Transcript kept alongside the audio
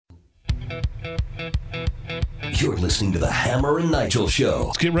You're listening to the Hammer and Nigel Show.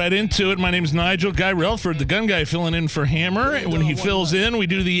 Let's get right into it. My name's Nigel Guy Relford, the gun guy filling in for Hammer. When he fills in, we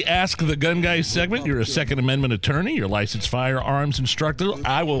do the Ask the Gun Guy segment. You're a Second Amendment attorney. You're a licensed firearms instructor.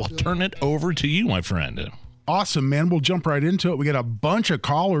 I will turn it over to you, my friend. Awesome, man. We'll jump right into it. We got a bunch of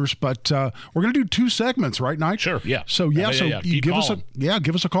callers, but we're going to do two segments, right, Nigel? Sure, yeah. So, you give us a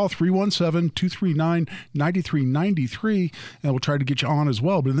call, 317-239-9393, and we'll try to get you on as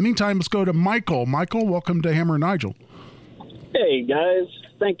well. But in the meantime, let's go to Michael. Michael, welcome to Hammer and Nigel. Hey, guys.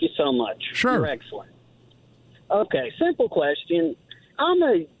 Thank you so much. Sure. You're excellent. Okay, simple question. I'm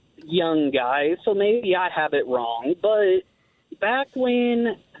a young guy, so maybe I have it wrong, but back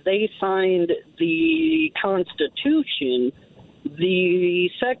when they signed the Constitution, the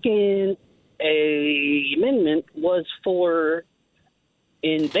Second Amendment was for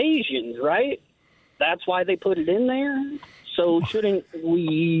invasions, right? That's why they put it in there. So shouldn't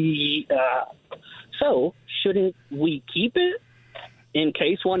we keep it in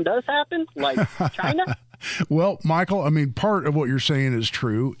case one does happen, like China? Well, Michael, I mean, part of what you're saying is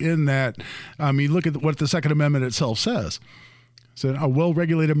true in that, look at what the Second Amendment itself says. So a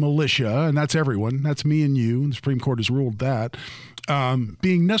well-regulated militia, and that's everyone, that's me and you, and the Supreme Court has ruled that,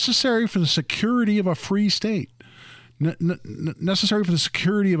 being necessary for the security of a free state. Necessary for the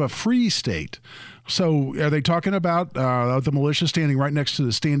security of a free state. So are they talking about the militia standing right next to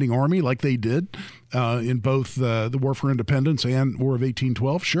the standing army like they did in both the War for Independence and War of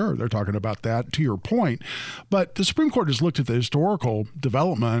 1812? Sure, they're talking about that, to your point. But the Supreme Court has looked at the historical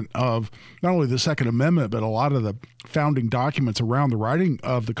development of not only the Second Amendment, but a lot of the founding documents around the writing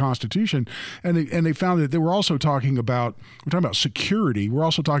of the Constitution. And they found that they were also talking about, we're talking about security, we're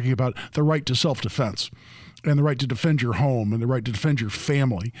also talking about the right to self-defense, and the right to defend your home and the right to defend your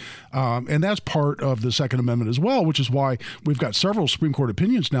family. And that's part of the Second Amendment as well, which is why we've got several Supreme Court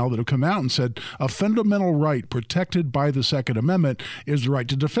opinions now that have come out and said a fundamental right protected by the Second Amendment is the right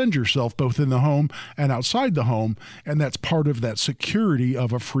to defend yourself both in the home and outside the home. And that's part of that security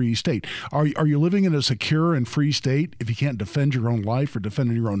of a free state. Are you living in a secure and free state if you can't defend your own life or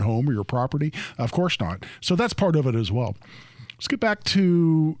defend your own home or your property? Of course not. So that's part of it as well. Let's get back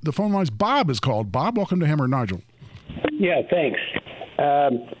to the phone lines. Bob is called. Bob, welcome to Hammer and Nigel. Yeah, thanks.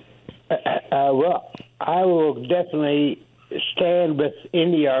 Well, I will definitely stand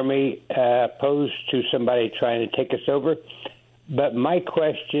within the Army opposed to somebody trying to take us over. But my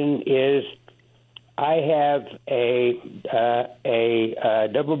question is, I have a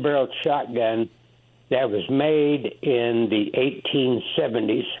double-barreled shotgun that was made in the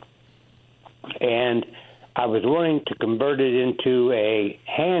 1870s, and I was wanting to convert it into a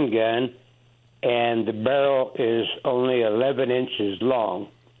handgun, and the barrel is only 11 inches long.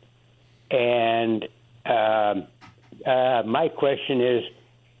 And my question is,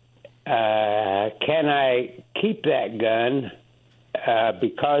 can I keep that gun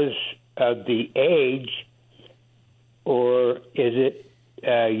because of the age, or is it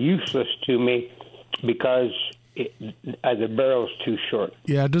useless to me because the barrel's too short?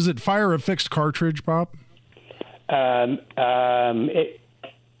 Yeah, does it fire a fixed cartridge, Bob?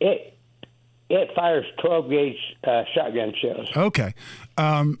 It fires 12-gauge shotgun shells. Okay,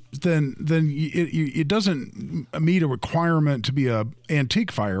 then it doesn't meet a requirement to be a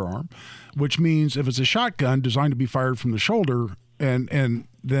antique firearm, which means if it's a shotgun designed to be fired from the shoulder, and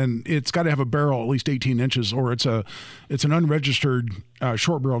then it's got to have a barrel at least 18 inches, or it's an unregistered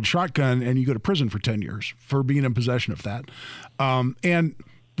short-barreled shotgun, and you go to prison for 10 years for being in possession of that. And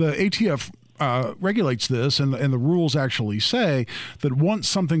the ATF regulates this, and the rules actually say that once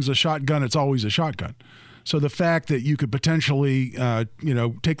something's a shotgun, it's always a shotgun. So the fact that you could potentially,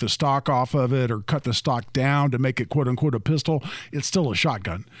 take the stock off of it or cut the stock down to make it quote unquote a pistol, it's still a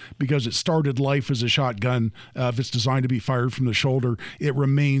shotgun because it started life as a shotgun. If it's designed to be fired from the shoulder, it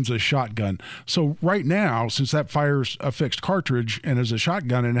remains a shotgun. So right now, since that fires a fixed cartridge and is a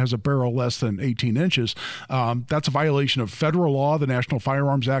shotgun and has a barrel less than 18 inches, that's a violation of federal law, the National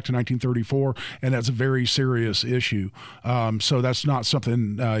Firearms Act of 1934, and that's a very serious issue. So that's not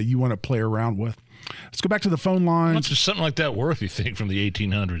something you want to play around with. Let's go back to the phone lines. What's something like that worth, you think, from the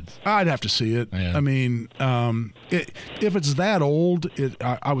 1800s? I'd have to see it. Yeah. I mean, if it's that old,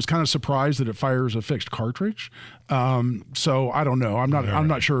 I was kind of surprised that it fires a fixed cartridge. So I don't know. I'm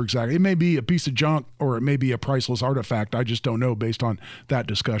not sure exactly. It may be a piece of junk or it may be a priceless artifact. I just don't know based on that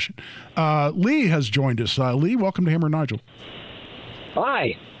discussion. Lee has joined us. Lee, welcome to Hammer and Nigel.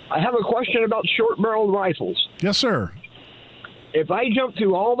 Hi. I have a question about short-barreled rifles. Yes, sir. If I jump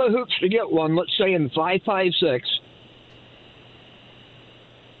through all the hoops to get one, let's say in 5.56,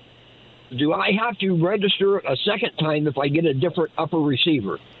 do I have to register it a second time if I get a different upper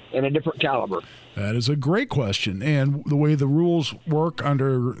receiver? and a different caliber? That is a great question. And the way the rules work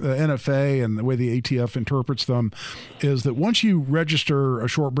under the NFA and the way the ATF interprets them is that once you register a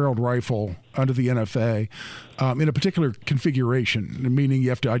short-barreled rifle under the NFA in a particular configuration, meaning you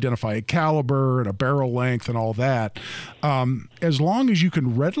have to identify a caliber and a barrel length and all that, as long as you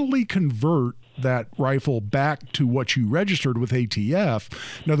can readily convert that rifle back to what you registered with ATF,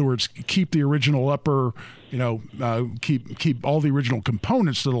 in other words, keep the original upper, keep all the original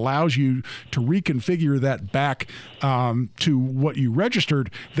components that allows you to reconfigure that back to what you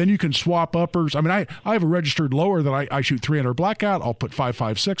registered, then you can swap uppers. I mean, I have a registered lower that I shoot 300 blackout. I'll put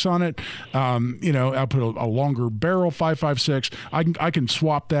 5.56 on it. I'll put a longer barrel 5.56. I can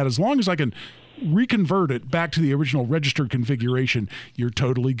swap that as long as I can reconvert it back to the original registered configuration. You're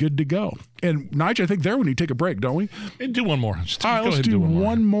totally good to go. And Nigel, I think there we need to take a break, don't we? And do one more. All right, let's do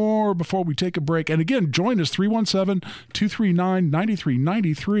one more before we take a break. And again, join us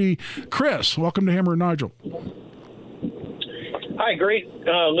 317-239-9393. Chris, welcome to Hammer and Nigel. Hi, great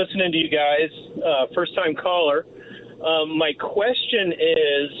listening to you guys. First time caller. My question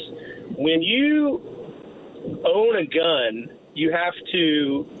is, when you own a gun, you have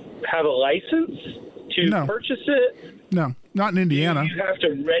to have a license to purchase it? No, not in Indiana. You have to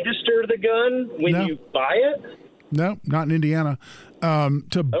register the gun when you buy it? No, not in Indiana.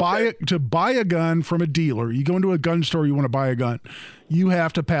 To buy a gun from a dealer, you go into a gun store, you want to buy a gun, you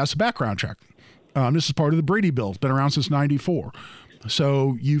have to pass a background check. This is part of the Brady Bill. It's been around since '94.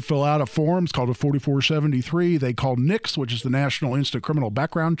 So you fill out a form. It's called a 4473. They call NICS, which is the National Instant Criminal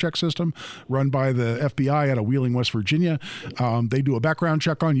Background Check System, run by the FBI out of Wheeling, West Virginia. They do a background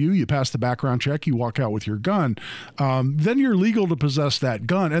check on you. You pass the background check. You walk out with your gun. Then you're legal to possess that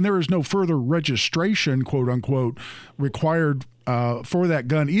gun, and there is no further registration, quote unquote, required for that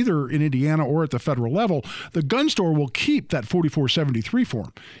gun, either in Indiana or at the federal level. The gun store will keep that 4473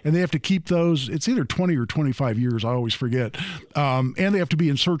 form, and they have to keep those. It's either 20 or 25 years. I always forget. And they have to be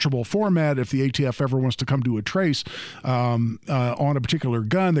in searchable format. If the ATF ever wants to come do a trace on a particular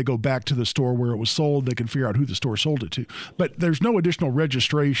gun, they go back to the store where it was sold. They can figure out who the store sold it to. But there's no additional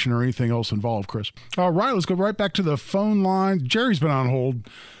registration or anything else involved, Chris. All right, let's go right back to the phone line. Jerry's been on hold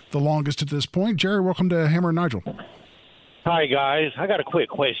the longest at this point. Jerry, welcome to Hammer and Nigel. Hi, guys. I got a quick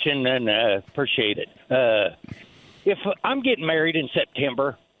question, and appreciate it. If I'm getting married in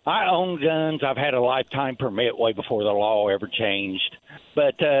September, I own guns. I've had a lifetime permit way before the law ever changed.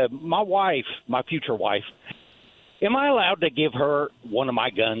 But my wife, my future wife, am I allowed to give her one of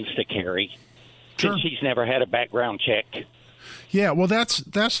my guns to carry? Sure. Since she's never had a background check. Yeah, well, that's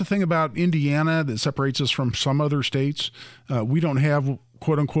the thing about Indiana that separates us from some other states. We don't have,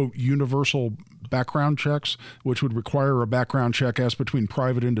 quote unquote, universal background checks, which would require a background check as between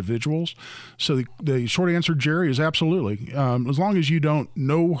private individuals. So the short answer, Jerry, is absolutely. As long as you don't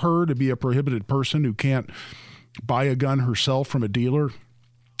know her to be a prohibited person who can't buy a gun herself from a dealer,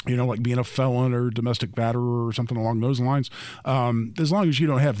 like being a felon or domestic batterer or something along those lines. As long as you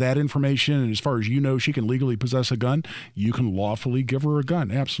don't have that information, and as far as you know, she can legally possess a gun, you can lawfully give her a gun.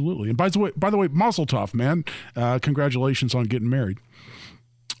 Absolutely. And by the way, mazel tov, man. Congratulations on getting married.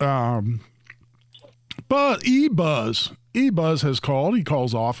 But E-Buzz has called. He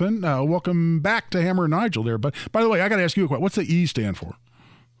calls often. Welcome back to Hammer and Nigel there. But by the way, I got to ask you a question. What's the E stand for?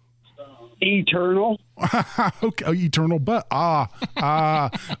 Eternal. Okay, eternal. But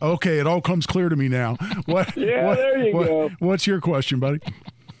okay, it all comes clear to me now. There you go. What's your question, buddy?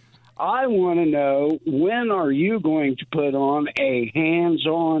 I want to know, when are you going to put on a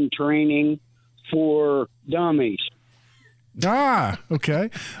hands-on training for dummies? Okay.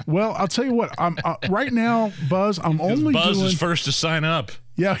 Well, I'll tell you what. I'm right now, Buzz. Buzz is first to sign up.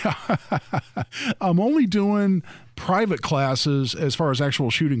 Yeah, I'm only doing private classes as far as actual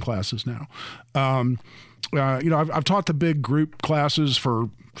shooting classes now. I've taught the big group classes for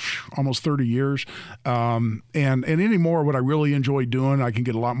almost 30 years. And anymore, what I really enjoy doing, I can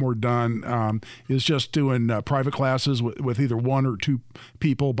get a lot more done, is just doing private classes with either one or two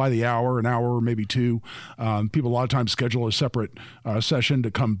people by the hour, an hour or maybe two. People a lot of times schedule a separate session to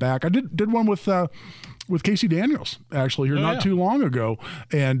come back. I did one with Casey Daniels, actually, here not too long ago,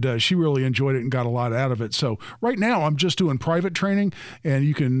 and she really enjoyed it and got a lot out of it. So right now, I'm just doing private training, and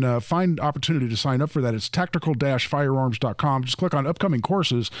you can find opportunity to sign up for that. It's tactical-firearms.com. Just click on upcoming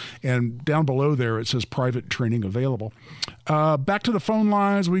courses, and down below there, it says private training available. Back to the phone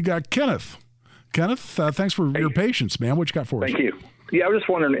lines, we got Kenneth. Kenneth, thanks for your patience, man. What you got for us? Thank you. Yeah, I was just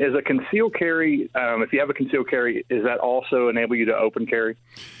wondering, is a concealed carry, if you have a concealed carry, is that also enable you to open carry?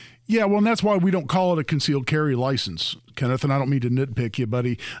 Yeah, well, and that's why we don't call it a concealed carry license, Kenneth, and I don't mean to nitpick you,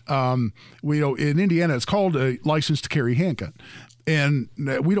 buddy. In Indiana, it's called a license to carry handgun. And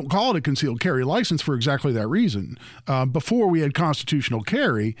we don't call it a concealed carry license for exactly that reason. Before we had constitutional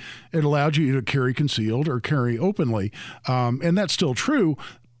carry, it allowed you to carry concealed or carry openly. And that's still true.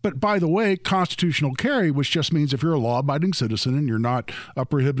 But by the way, constitutional carry, which just means if you're a law-abiding citizen and you're not a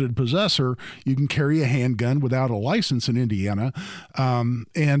prohibited possessor, you can carry a handgun without a license in Indiana. And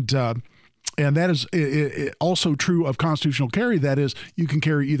that is also true of constitutional carry. That is, you can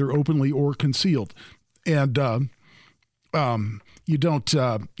carry either openly or concealed. And you don't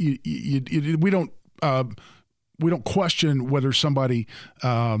we don't question whether somebody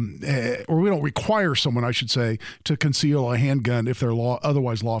or we don't require someone, I should say, to conceal a handgun if they're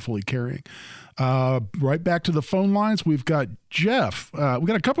otherwise lawfully carrying. Right back to the phone lines. We've got Jeff. We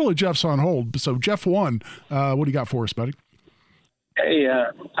got a couple of Jeffs on hold. So Jeff 1, what do you got for us, buddy? Hey,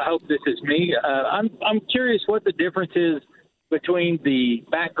 I hope this is me. I'm curious what the difference is between the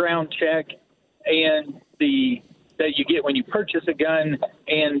background check and that you get when you purchase a gun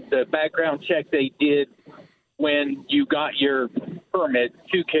and the background check they did when you got your permit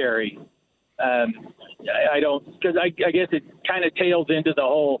to carry. I don't, because I guess it kind of tails into the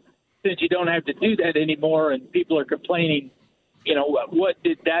whole, since you don't have to do that anymore and people are complaining, you know, what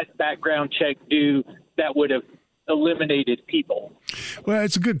did that background check do that would have eliminated people? Well,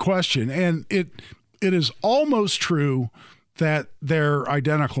 it's a good question. And it is almost true that they're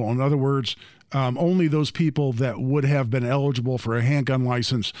identical. In other words, only those people that would have been eligible for a handgun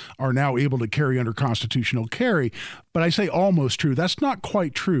license are now able to carry under constitutional carry. But I say almost true. That's not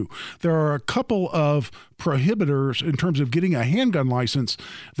quite true. There are a couple of prohibitors in terms of getting a handgun license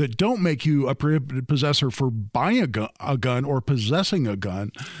that don't make you a prohibited possessor for buying a gun or possessing a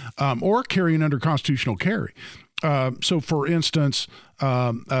gun or carrying under constitutional carry. So, for instance,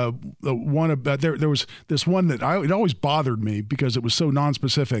 there was this one that it always bothered me because it was so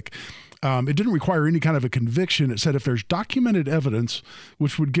nonspecific. It didn't require any kind of a conviction. It said if there's documented evidence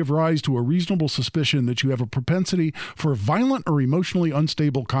which would give rise to a reasonable suspicion that you have a propensity for violent or emotionally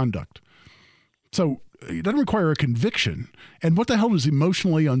unstable conduct. So it doesn't require a conviction. And what the hell does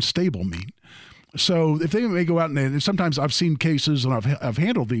emotionally unstable mean? So if they may go out and sometimes I've seen cases and I've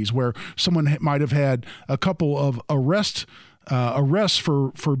handled these where someone might have had a couple of arrests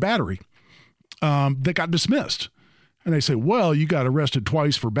for battery that got dismissed. And they say, well, you got arrested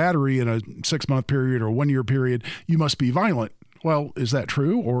twice for battery in a 6-month period or 1-year period. You must be violent. Well, is that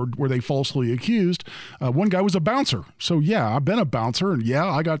true? Or were they falsely accused? One guy was a bouncer. So, yeah, I've been a bouncer. And, yeah,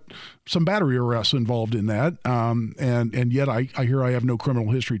 I got some battery arrests involved in that. And yet I hear I have no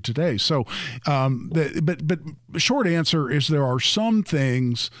criminal history today. So, but the short answer is there are some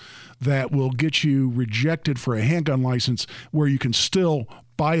things that will get you rejected for a handgun license where you can still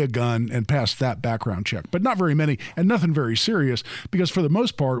buy a gun and pass that background check, but not very many and nothing very serious, because for the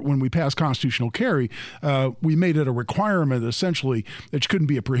most part, when we passed constitutional carry, we made it a requirement essentially that you couldn't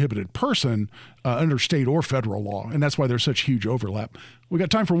be a prohibited person under state or federal law. And that's why there's such huge overlap. We got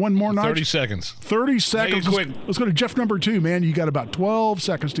time for one more, Nigel? 30 seconds. 30 seconds. Quick. Let's go to Jeff number 2, man. You got about 12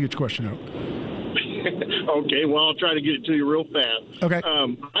 seconds to get your question out. Okay, well, I'll try to get it to you real fast. Okay.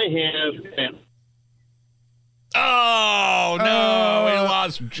 I have... Oh, no, we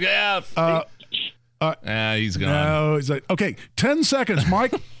lost Jeff. He's gone. No, he's like, okay, 10 seconds,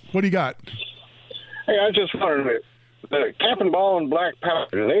 Mike. What do you got? Hey, I just wondered, the cap and ball and black powder,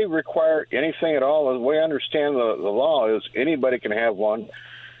 do they require anything at all? The way I understand the law is anybody can have one.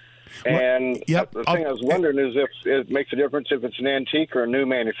 And the thing I was wondering is if it makes a difference if it's an antique or a new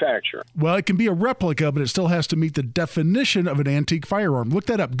manufacturer. Well, it can be a replica, but it still has to meet the definition of an antique firearm. Look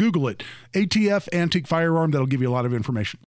that up. Google it. ATF antique firearm. That'll give you a lot of information.